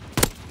us?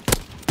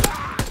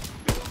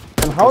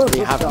 And how is we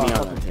this have guy me on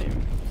fucking- the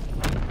team.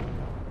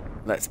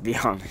 Let's be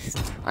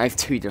honest. I have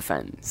 2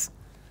 defense.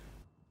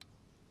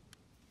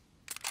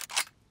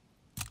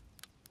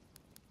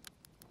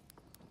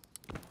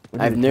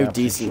 I have no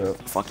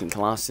decent fucking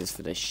classes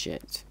for this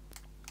shit.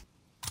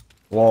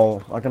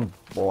 Well,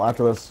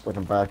 after this, I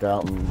can back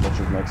out and let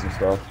you make some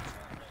stuff.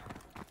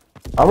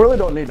 I really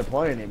don't need to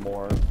play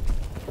anymore,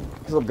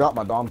 because I've got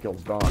my dom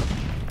kills done.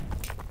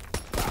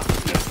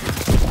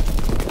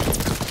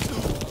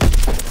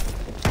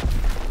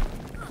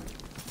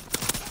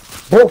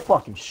 Bull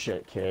fucking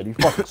shit, kid. You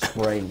fucking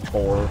spraying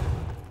whore.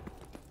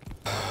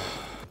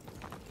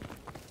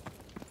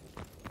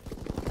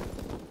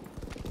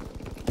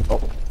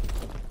 Oh.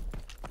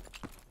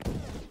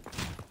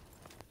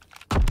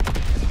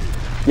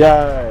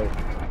 Yay!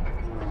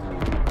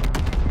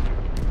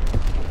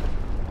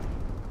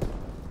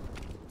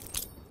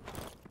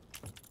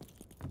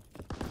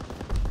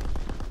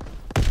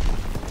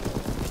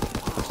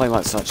 I play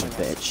like such a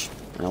bitch,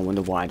 and I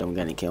wonder why I don't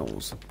get any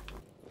kills.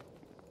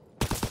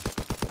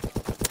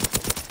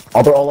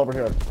 Oh, they're all over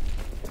here.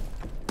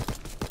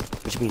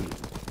 What do you mean?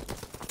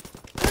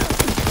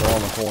 They're all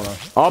in the corner.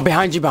 Oh,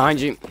 behind you, behind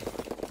you.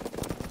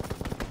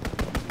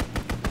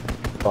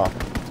 Fuck.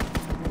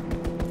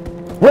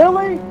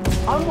 Really?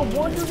 I'm the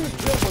one who needs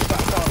killed with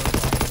that car.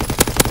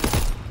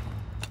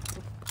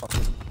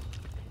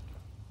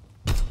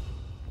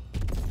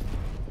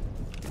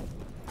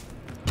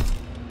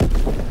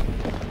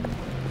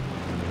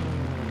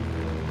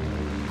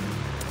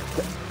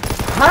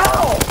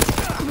 How?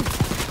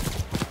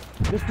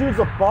 This dude's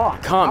a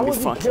bot. Can't How be is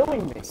he fucking-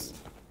 killing me?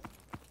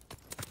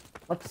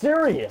 Like,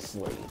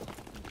 seriously.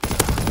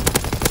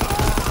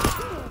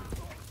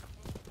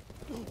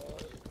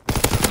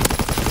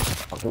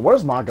 Okay,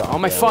 where's my gun? Oh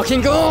my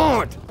fucking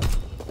god!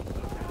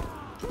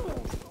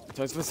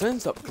 Turns my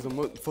sense up because I'm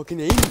not fucking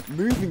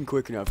moving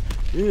quick enough.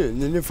 Yeah,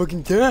 and then I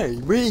fucking die.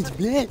 Wait,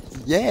 yeah.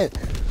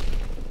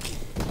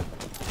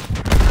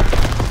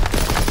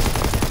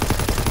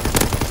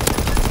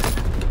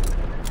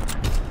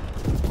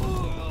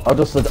 I'll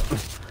just sit down.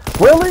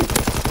 Really?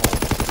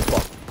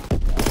 Fuck.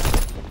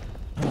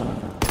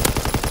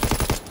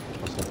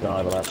 Must have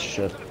died of that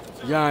shit.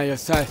 Yeah, you're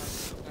safe.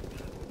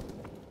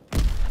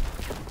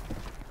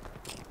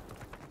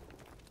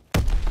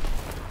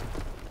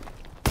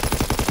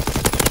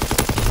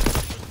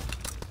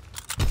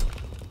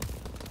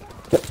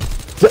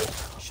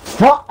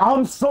 Fuck!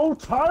 I'm so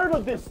tired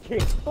of this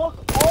kid. Fuck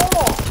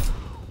off!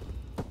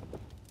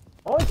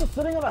 Always just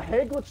sitting on a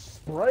head glitch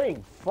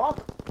spraying.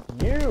 Fuck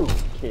you,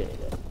 kid.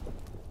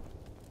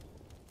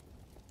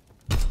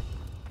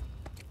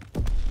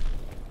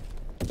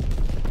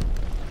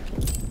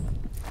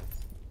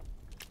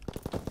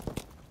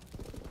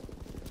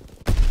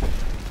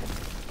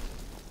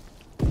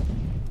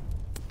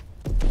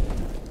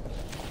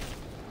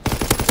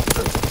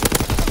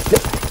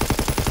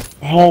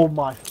 Oh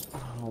my...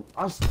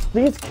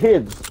 these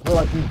kids are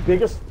like the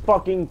biggest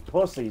fucking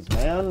pussies,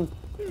 man.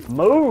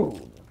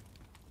 Move!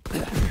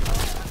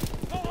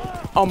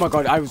 Oh my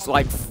god, I was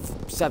like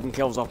 7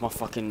 kills off my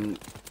fucking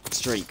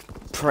streak.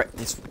 Prick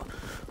this.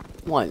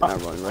 Why is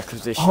that wrong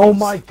requisitions? Oh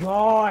my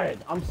god!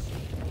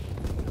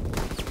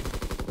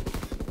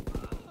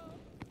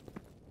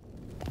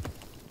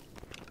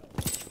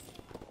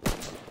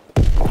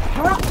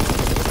 How?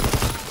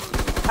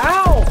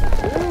 Ow!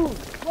 Dude,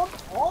 come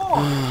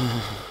on!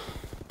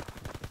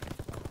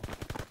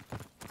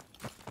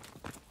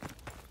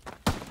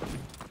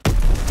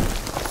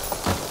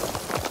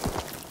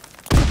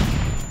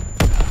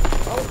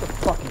 How the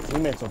fucking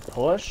teammates will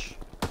push?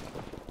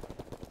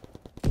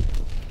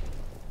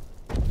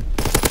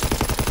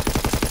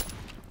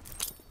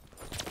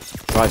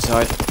 Right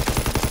side.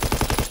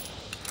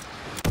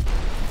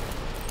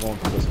 Going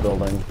for this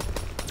building.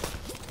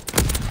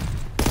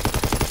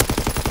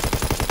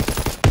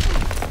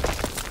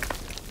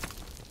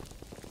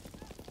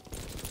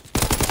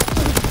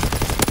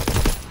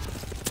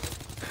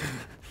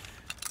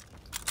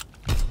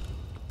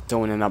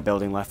 Don't one in that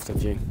building left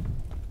of you.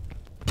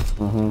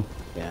 Mm-hmm.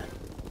 Yeah.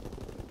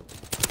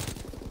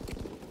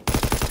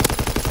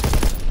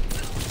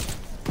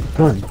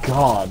 Good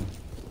god.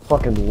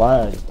 Fucking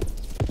lag.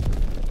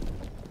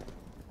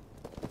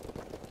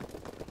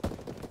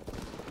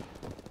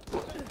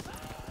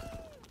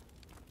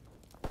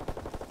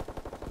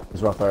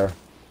 He's right there.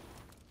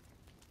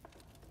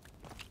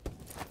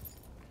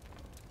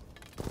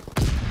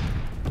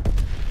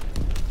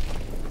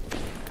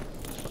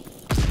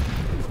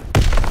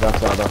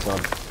 That's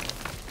on.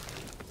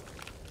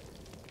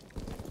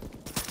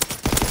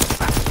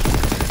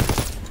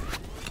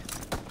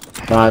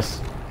 Nice.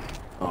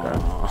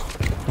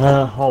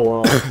 Oh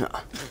well.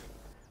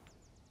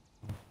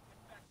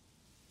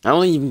 I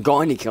don't even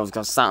got any kills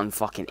because I sat on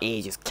fucking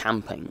A just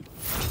camping.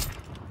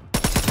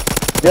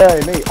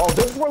 Yay, me. Oh,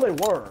 this is where they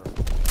were.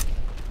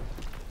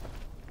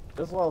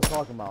 This is what I was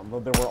talking about.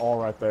 They were all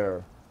right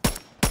there.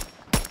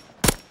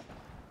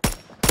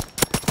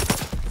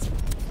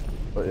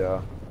 But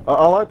yeah.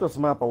 I like this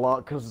map a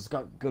lot because it's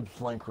got good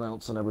flank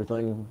routes and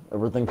everything.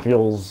 Everything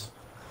feels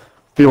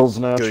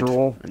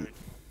natural. Good.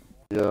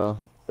 Yeah,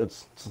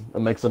 it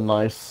makes a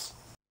nice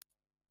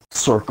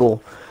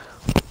circle.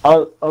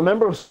 I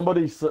remember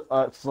somebody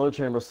at Slow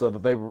Chamber said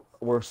that they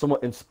were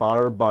somewhat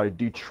inspired by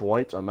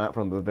Detroit, a map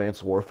from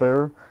Advanced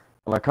Warfare,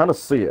 and I kind of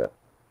see it,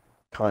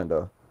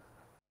 kinda,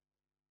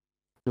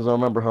 because I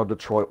remember how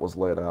Detroit was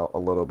laid out a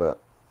little bit.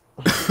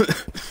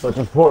 But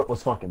Detroit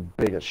was fucking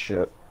big as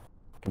shit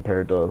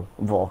compared to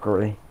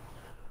Valkyrie.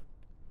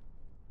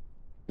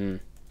 Hmm.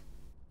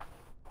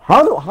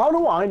 How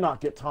do I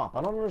not get top?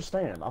 I don't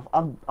understand.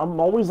 I'm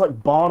always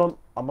like bottom.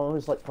 I'm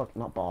always like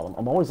not bottom.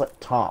 I'm always like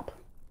top.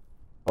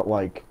 But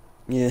like,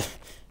 Yeah.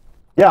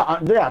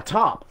 yeah,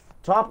 top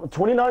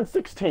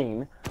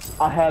 29-16.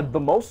 I had the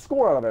most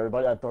score out of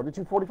everybody. I had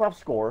 32-45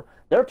 score.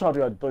 Their top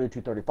two had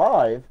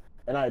 32-35,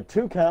 and I had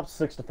 2 caps,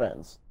 6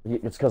 defense.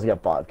 It's because he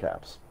had 5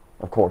 caps.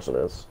 Of course it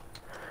is.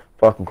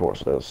 Fucking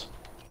course it is.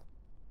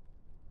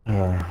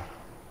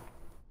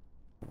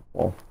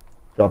 Well,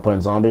 y'all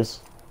playing zombies?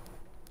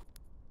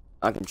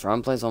 I can try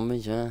and play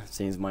zombies, yeah.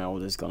 Seems my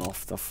order's gone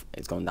off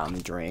it's gone down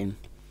the drain.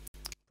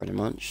 Pretty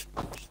much.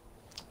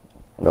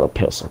 I gotta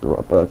piss. I'll be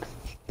right back.